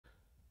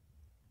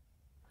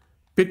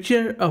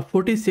Picture a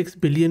 46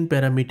 billion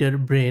parameter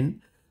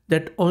brain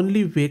that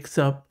only wakes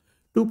up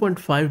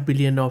 2.5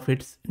 billion of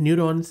its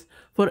neurons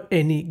for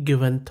any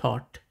given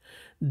thought.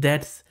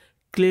 That's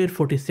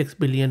Klear-46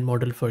 billion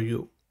model for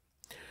you.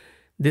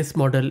 This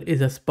model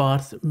is a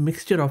sparse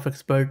mixture of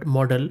expert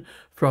model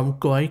from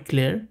Kwai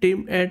Klear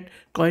team at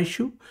Kwai,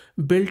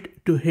 built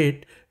to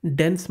hit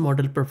dense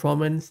model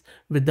performance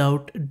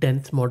without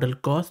dense model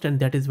cost, and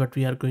that is what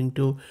we are going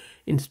to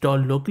install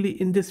locally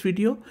in this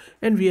video,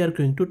 and we are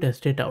going to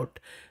test it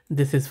out.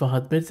 This is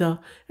Fahad Mirza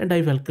and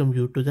I welcome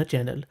you to the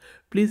channel.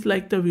 Please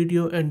like the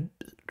video and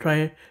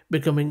try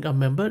becoming a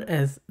member,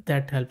 as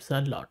that helps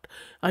a lot.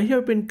 I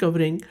have been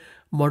covering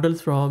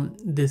models from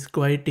this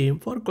Kwai team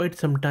for quite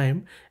some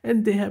time,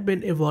 and they have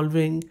been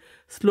evolving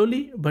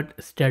slowly but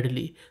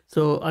steadily.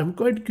 So I'm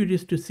quite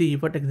curious to see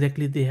what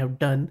exactly they have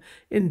done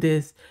in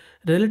this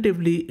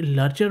relatively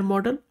larger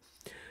model.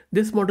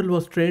 This model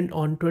was trained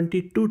on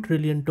 22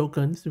 trillion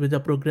tokens with a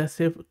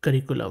progressive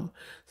curriculum,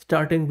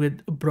 starting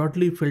with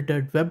broadly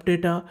filtered web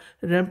data,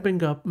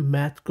 ramping up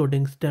math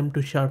coding STEM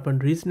to sharpen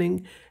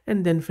reasoning,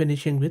 and then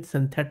finishing with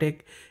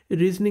synthetic,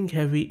 reasoning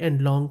heavy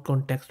and long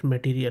context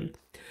material.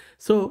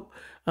 So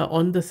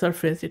on the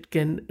surface, it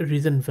can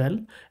reason well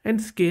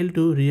and scale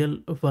to real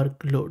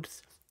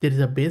workloads. There is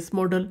a base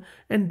model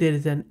and there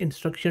is an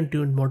instruction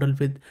tuned model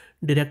with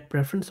direct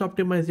preference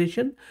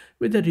optimization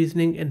with a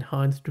reasoning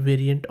enhanced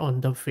variant on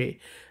the way.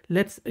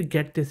 Let's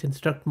get this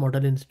instruct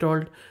model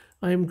installed.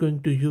 I am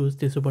going to use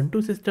this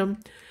Ubuntu system.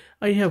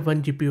 I have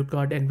one GPU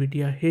card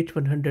NVIDIA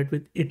H100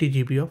 with 80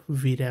 GB of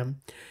VRAM.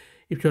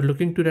 If you're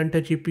looking to rent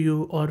a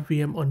GPU or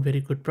VM on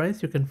very good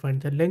price, you can find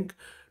the link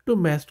to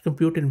Massed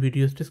Compute in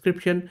video's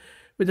description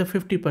with a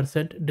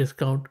 50%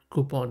 discount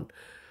coupon.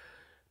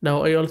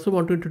 Now, I also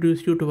want to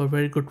introduce you to our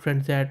very good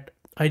friends at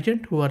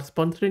iGent who are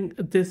sponsoring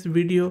this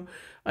video.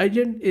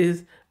 iGent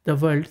is the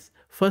world's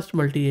first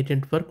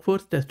multi-agent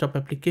workforce desktop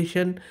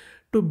application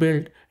to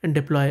build and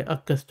deploy a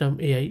custom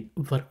AI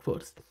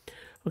workforce.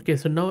 Okay,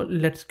 so now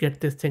let's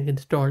get this thing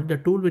installed. The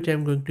tool which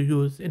I'm going to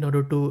use in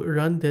order to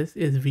run this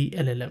is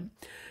vLLM,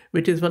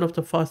 which is one of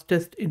the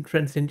fastest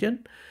inference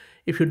engine.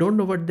 If you don't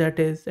know what that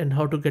is and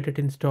how to get it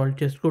installed,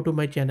 just go to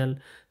my channel,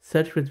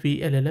 search with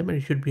vLLM, and you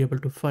should be able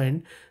to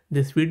find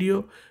this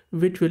video,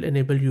 which will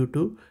enable you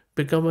to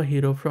become a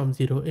hero from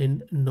zero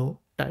in no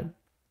time.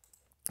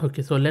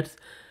 Okay, so let's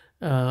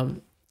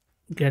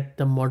get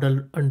the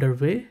model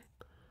underway.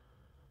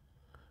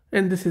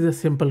 And this is a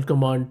simple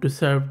command to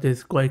serve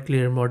this Kwai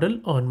Klear model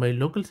on my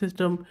local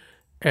system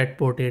at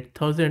port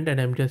 8000,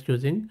 and I'm just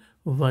using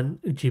one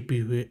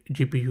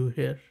GPU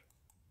here.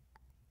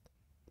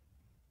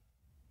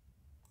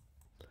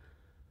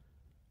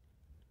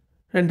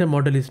 And the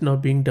model is now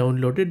being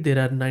downloaded. There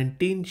are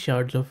 19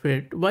 shards of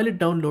it. While it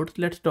downloads,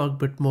 let's talk a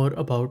bit more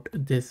about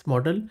this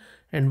model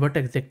and what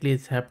exactly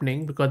is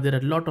happening, because there are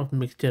a lot of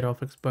mixture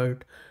of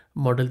expert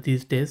models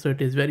these days. So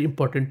it is very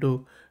important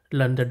to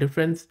learn the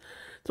difference.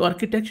 So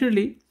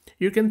architecturally,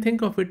 you can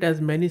think of it as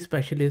many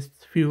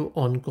specialists, few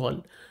on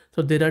call.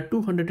 So there are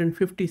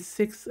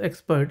 256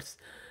 experts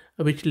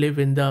which live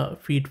in the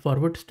feed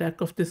forward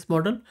stack of this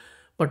model,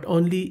 but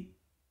only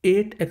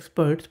 8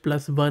 experts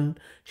plus 1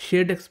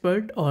 shared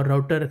expert or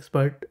router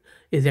expert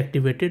is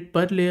activated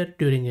per layer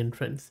during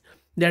inference.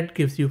 That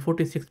gives you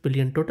 46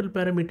 billion total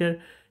parameter,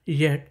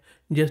 yet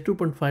just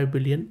 2.5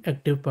 billion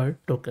active per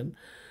token.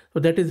 So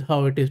that is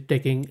how it is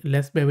taking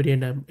less memory,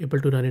 and I'm able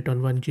to run it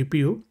on one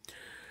GPU.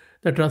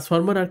 The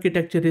transformer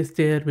architecture is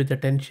there with the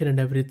tension and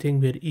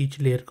everything, where each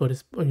layer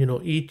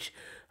corresponds, each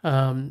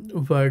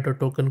word or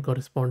token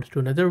corresponds to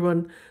another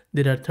one.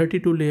 There are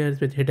 32 layers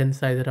with hidden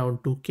size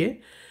around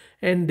 2K.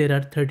 And there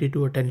are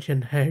 32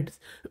 attention heads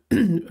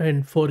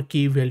and 4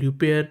 key value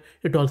pair.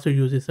 It also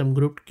uses some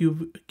grouped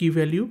key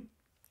value.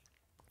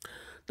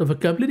 The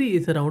vocabulary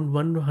is around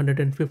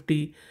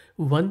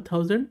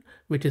 151,000,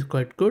 which is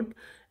quite good.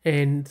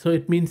 And so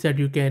it means that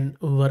you can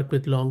work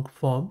with long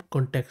form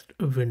context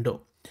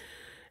window.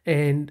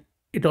 And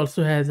it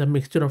also has a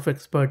mixture of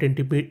expert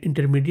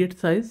intermediate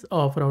size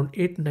of around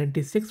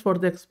 896 for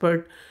the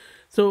expert.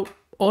 So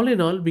all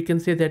in all, we can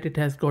say that it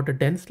has got a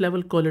dense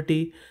level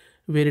quality,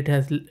 where it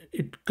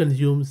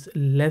consumes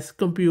less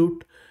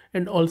compute,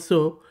 and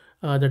also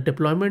the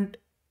deployment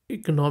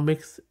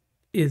economics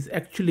is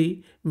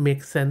actually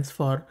makes sense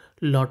for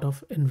a lot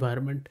of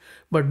environment.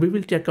 But we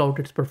will check out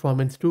its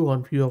performance too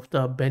on few of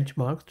the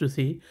benchmarks to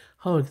see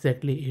how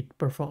exactly it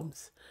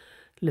performs.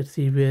 Let's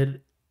see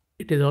where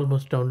it is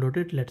almost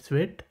downloaded. Let's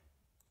wait.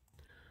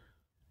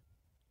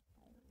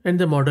 And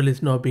the model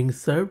is now being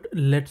served.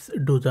 Let's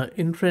do the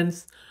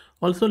inference.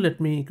 Also, let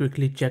me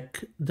quickly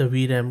check the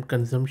VRAM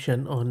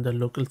consumption on the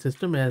local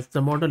system, as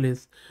the model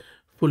is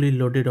fully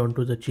loaded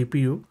onto the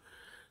GPU.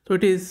 So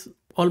it is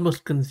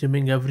almost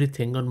consuming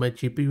everything on my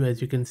GPU.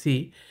 As you can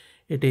see,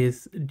 it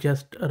is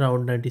just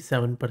around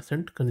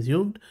 97%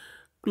 consumed.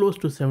 Close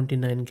to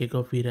 79 gig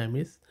of VRAM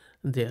is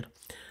there.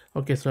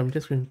 Okay, so I'm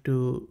just going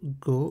to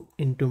go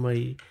into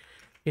my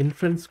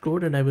inference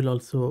code, and I will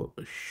also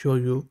show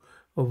you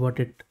what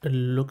it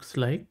looks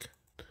like.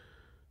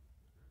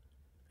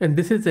 And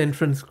this is the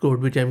inference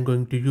code which I'm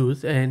going to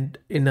use, and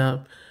in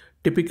a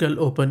typical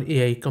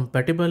OpenAI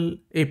compatible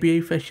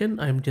API fashion,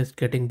 I'm just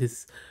getting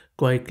this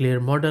Kwai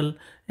Clear model,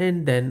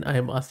 and then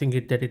I'm asking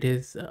it that it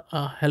is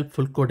a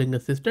helpful coding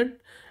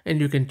assistant, and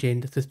you can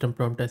change the system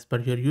prompt as per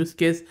your use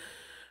case.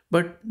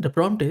 But the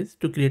prompt is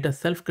to create a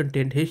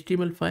self-contained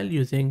HTML file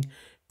using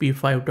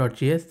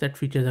p5.js that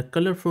features a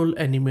colorful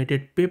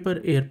animated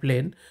paper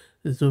airplane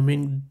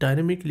zooming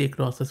dynamically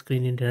across the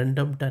screen in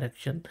random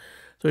direction.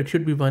 So it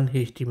should be one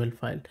HTML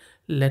file.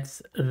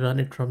 Let's run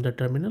it from the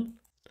terminal.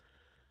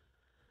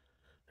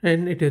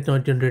 And it is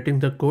not generating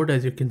the code.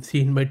 As you can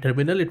see in my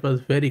terminal, it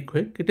was very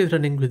quick. It is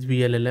running with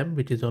vLLM,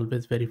 which is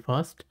always very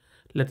fast.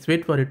 Let's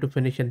wait for it to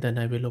finish and then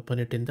I will open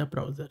it in the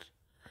browser.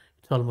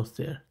 It's almost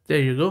there. There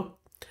you go.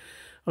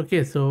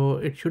 Okay, so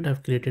it should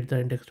have created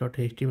the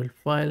index.html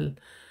file.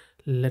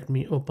 Let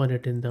me open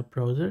it in the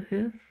browser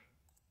here.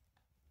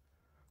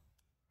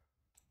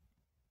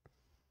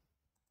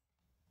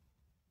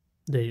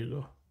 There you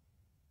go.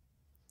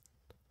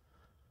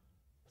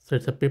 So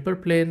it's a paper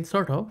plane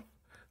sort of,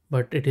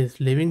 but it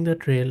is leaving the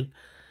trail.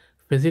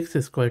 Physics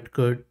is quite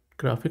good,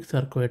 graphics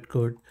are quite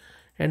good,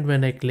 and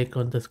when I click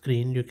on the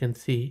screen you can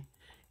see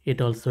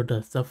it also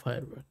does the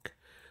firework.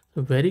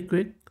 So very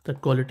quick. The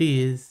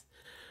quality is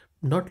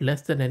not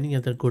less than any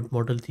other good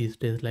model these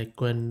days like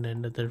Quen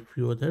and other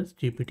few others,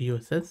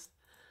 GPT-OSS.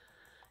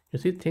 You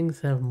see, things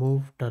have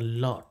moved a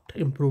lot,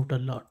 improved a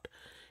lot.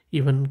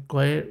 Even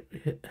Kwai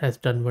has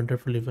done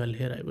wonderfully well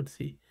here, I would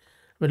see.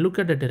 When look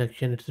at the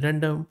direction, it's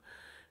random,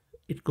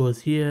 it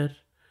goes here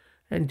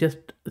and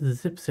just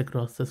zips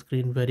across the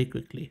screen very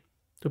quickly.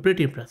 So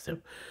pretty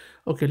impressive.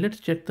 Okay, let's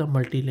check the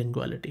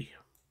multilinguality.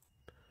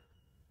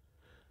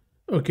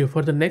 Okay,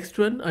 for the next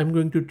one, I'm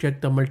going to check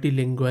the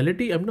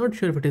multilinguality. I'm not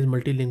sure if it is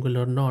multilingual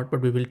or not,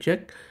 but we will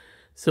check.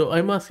 So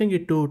I'm asking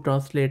it to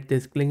translate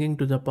this clinging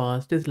to the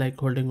past is like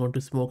holding on to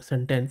smoke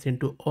sentence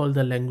into all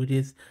the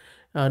languages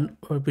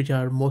which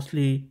are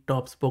mostly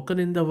top spoken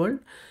in the world.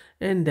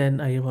 And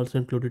then I have also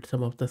included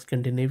some of the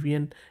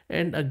Scandinavian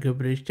and a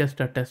gibberish, just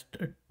a test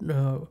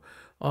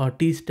or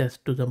tease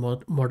test to the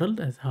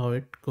model as how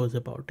it goes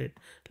about it.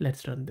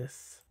 Let's run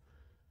this.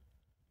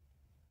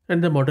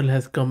 And the model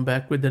has come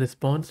back with the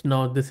response.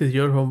 Now this is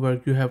your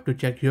homework. You have to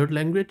check your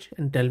language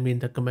and tell me in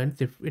the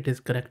comments if it is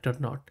correct or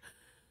not.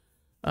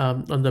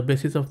 On the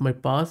basis of my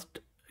past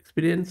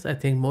experience, I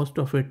think most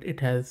of it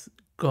has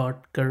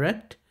got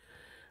correct.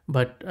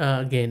 But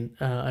again,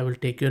 I will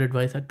take your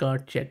advice. I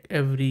can't check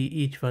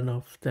each one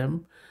of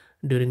them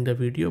during the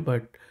video,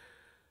 but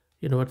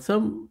you know what,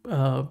 some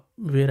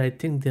where I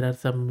think there are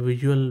some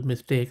visual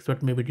mistakes,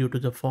 but maybe due to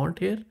the font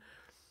here.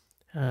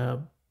 I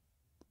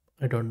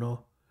don't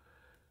know.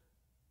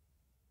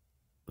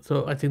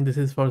 So I think this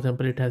is, for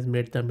example, it has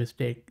made the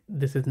mistake.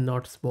 This is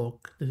not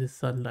smoke, this is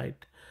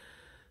sunlight.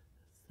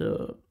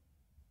 So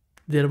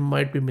there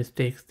might be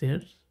mistakes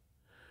there,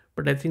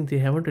 but I think they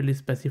haven't really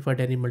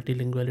specified any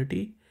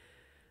multilinguality,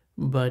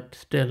 but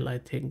still I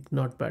think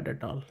not bad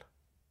at all.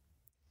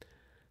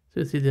 So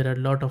you see there are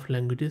a lot of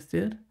languages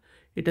there.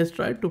 It has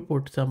tried to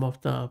put some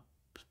of the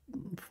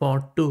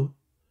font too.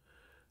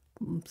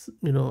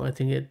 You know, I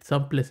think at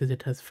some places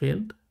it has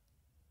failed.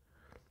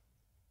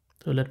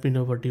 So let me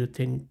know, what do you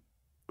think,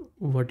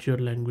 what your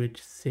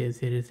language says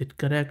here, is it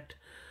correct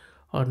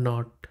or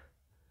not?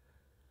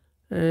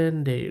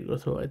 And there you go.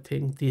 So I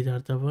think these are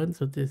the ones.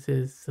 So this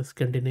is the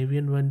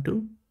Scandinavian one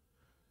too.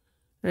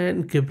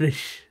 And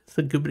gibberish.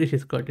 So gibberish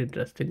is quite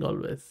interesting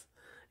always.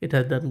 It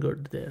has done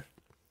good there.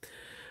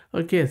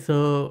 Okay,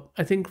 so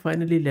I think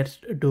finally let's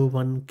do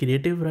one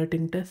creative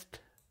writing test.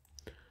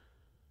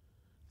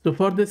 So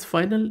for this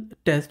final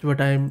test, what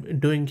I'm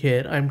doing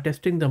here, I'm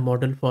testing the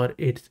model for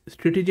its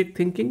strategic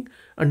thinking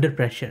under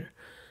pressure,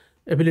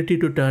 ability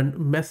to turn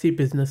messy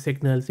business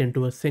signals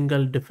into a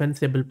single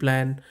defensible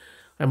plan.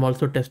 I'm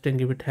also testing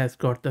if it has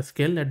got the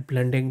skill at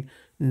blending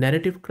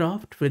narrative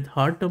craft with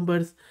hard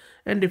numbers,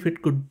 and if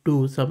it could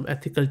do some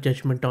ethical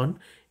judgment on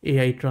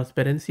AI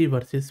transparency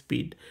versus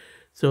speed.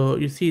 So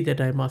you see that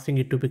I'm asking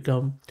it to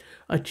become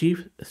a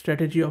chief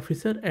strategy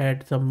officer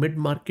at some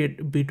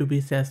mid-market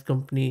B2B SaaS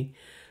company,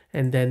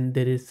 and then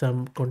there is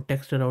some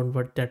context around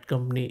what that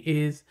company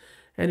is,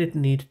 and it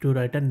needs to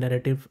write a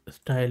narrative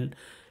style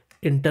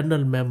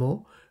internal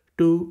memo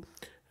to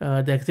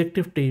the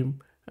executive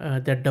team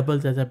that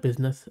doubles as a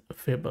business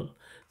fable.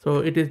 So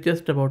it is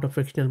just about a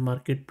fictional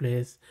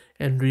marketplace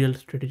and real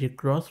strategic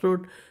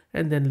crossroad,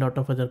 and then a lot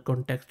of other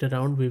context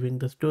around weaving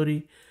the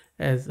story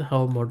as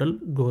how model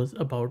goes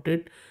about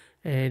it.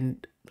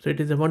 And so it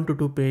is a 1 to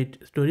 2 page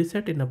story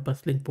set in a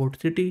bustling port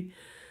city,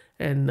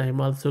 and I'm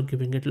also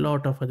giving it a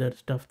lot of other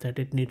stuff that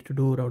it needs to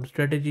do around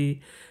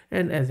strategy,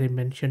 and as I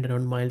mentioned,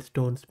 around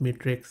milestones,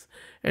 metrics,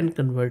 and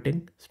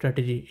converting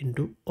strategy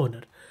into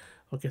owner.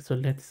 Okay, so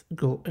let's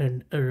go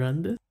and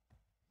run this.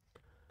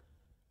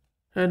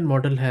 And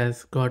model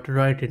has got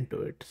right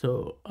into it,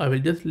 so I will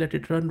just let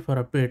it run for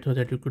a bit so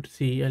that you could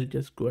see. I'll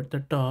just go at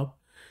the top.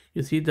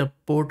 You see the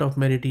port of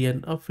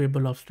Meridian, a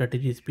fable of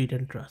strategy, speed,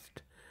 and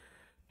trust.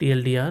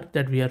 TLDR,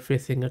 that we are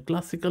facing a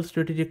classical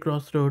strategic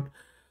crossroad,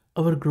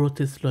 Our growth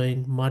is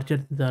slowing,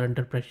 margins are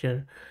under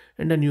pressure,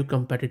 and a new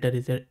competitor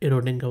is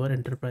eroding our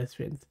enterprise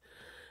wins.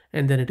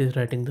 And then it is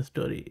writing the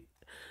story.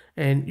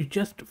 And you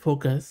just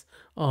focus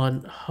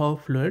on how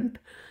fluent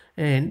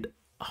and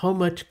how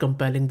much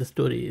compelling the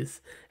story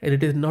is. And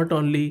it is not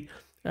only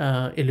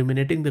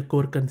illuminating the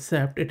core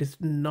concept, it is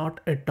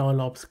not at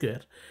all obscure.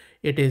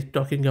 It is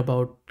talking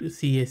about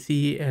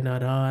CAC,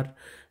 NRR,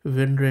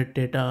 win rate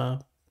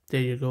data.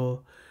 There you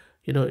go.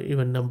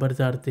 Even numbers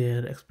are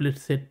there,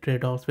 explicit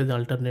trade-offs with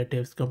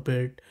alternatives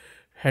compared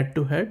head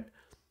to head.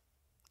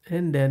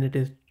 And then it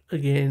is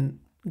again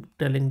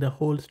telling the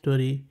whole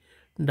story,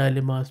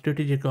 dilemma,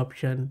 strategic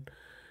option,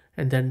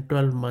 and then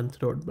 12 month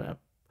roadmap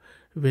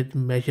with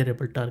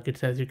measurable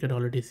targets, as you can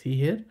already see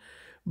here.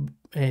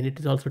 And it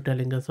is also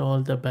telling us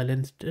all the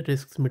balanced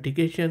risks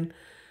mitigation,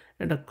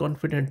 and a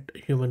confident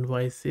human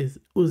voice is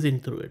oozing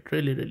through it.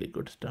 Really, really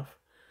good stuff.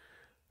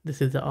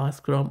 This is the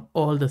ask from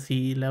all the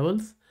CE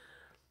levels.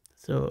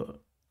 So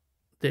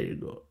there you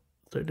go.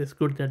 So it is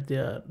good that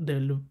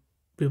they'll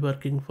be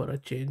working for a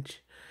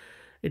change.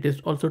 It is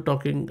also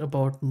talking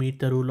about meet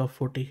the rule of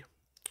 40.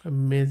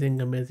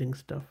 Amazing, amazing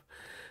stuff.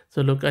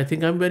 So look, I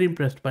think I'm very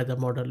impressed by the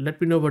model.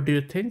 Let me know what do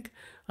you think.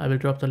 I will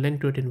drop the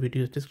link to it in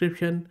video's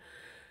description.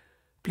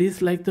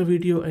 Please like the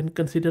video and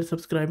consider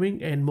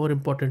subscribing, and more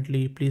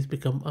importantly, please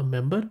become a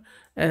member,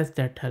 as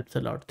that helps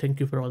a lot. Thank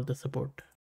you for all the support.